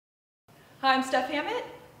Hi, I'm Stef Hammitt,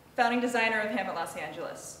 founding designer of Hammitt, Los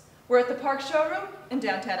Angeles. We're at the Park showroom in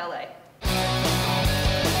downtown LA.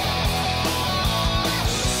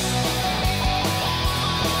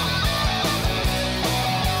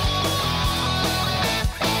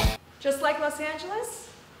 Just like Los Angeles,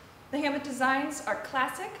 the Hammitt designs are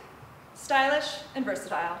classic, stylish, and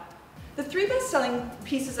versatile. The three best-selling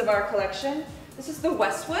pieces of our collection, this is the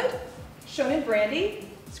Westwood, shown in brandy.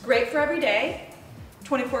 It's great for every day.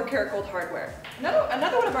 24 karat gold hardware.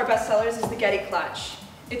 Another one of our best sellers is the Getty clutch.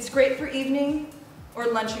 It's great for evening or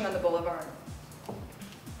lunching on the boulevard.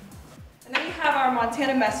 And then we have our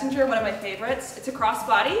Montana Messenger, one of my favorites. It's a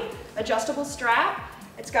crossbody, adjustable strap.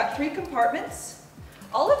 It's got 3 compartments.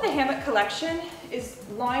 All of the Hammitt collection is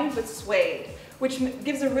lined with suede, which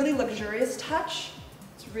gives a really luxurious touch.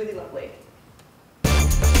 It's really lovely.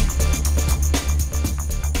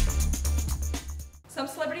 Some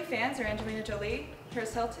celebrity fans are Angelina Jolie,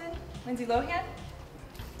 Paris Hilton, Lindsay Lohan.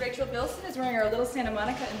 Rachel Bilson is wearing our little Santa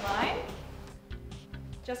Monica in line.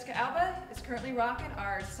 Jessica Alba is currently rocking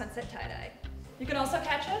our sunset tie-dye. You can also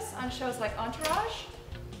catch us on shows like Entourage,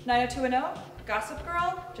 90210, Gossip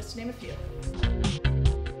Girl, just to name a few.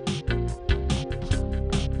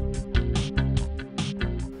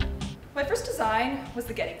 My first design was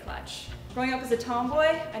the Getty clutch. Growing up as a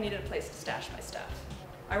tomboy, I needed a place to stash my stuff.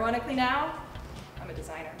 Ironically now, I'm a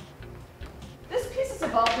designer. This piece has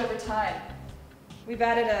evolved over time. We've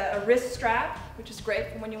added a wrist strap, which is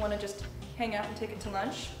great for when you want to just hang out and take it to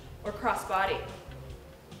lunch, or crossbody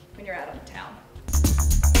when you're out on the town.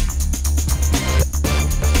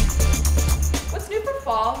 What's new for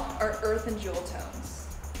fall are earth and jewel tones.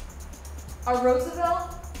 Our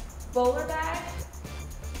Roosevelt bowler bag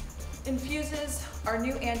infuses our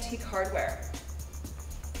new antique hardware.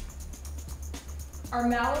 Our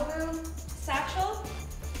Malibu satchel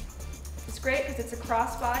is great because it's a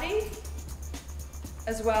crossbody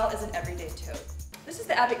as well as an everyday tote. This is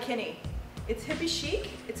the Abbott Kinney. It's hippie chic.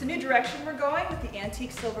 It's a new direction we're going with the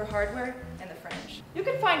antique silver hardware and the fringe. You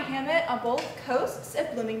can find Hammitt on both coasts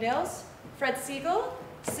at Bloomingdale's, Fred Siegel,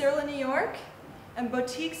 Cyril in New York, and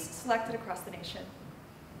boutiques selected across the nation.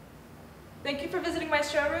 Thank you for visiting my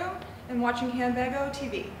showroom and watching Handbago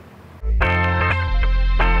TV.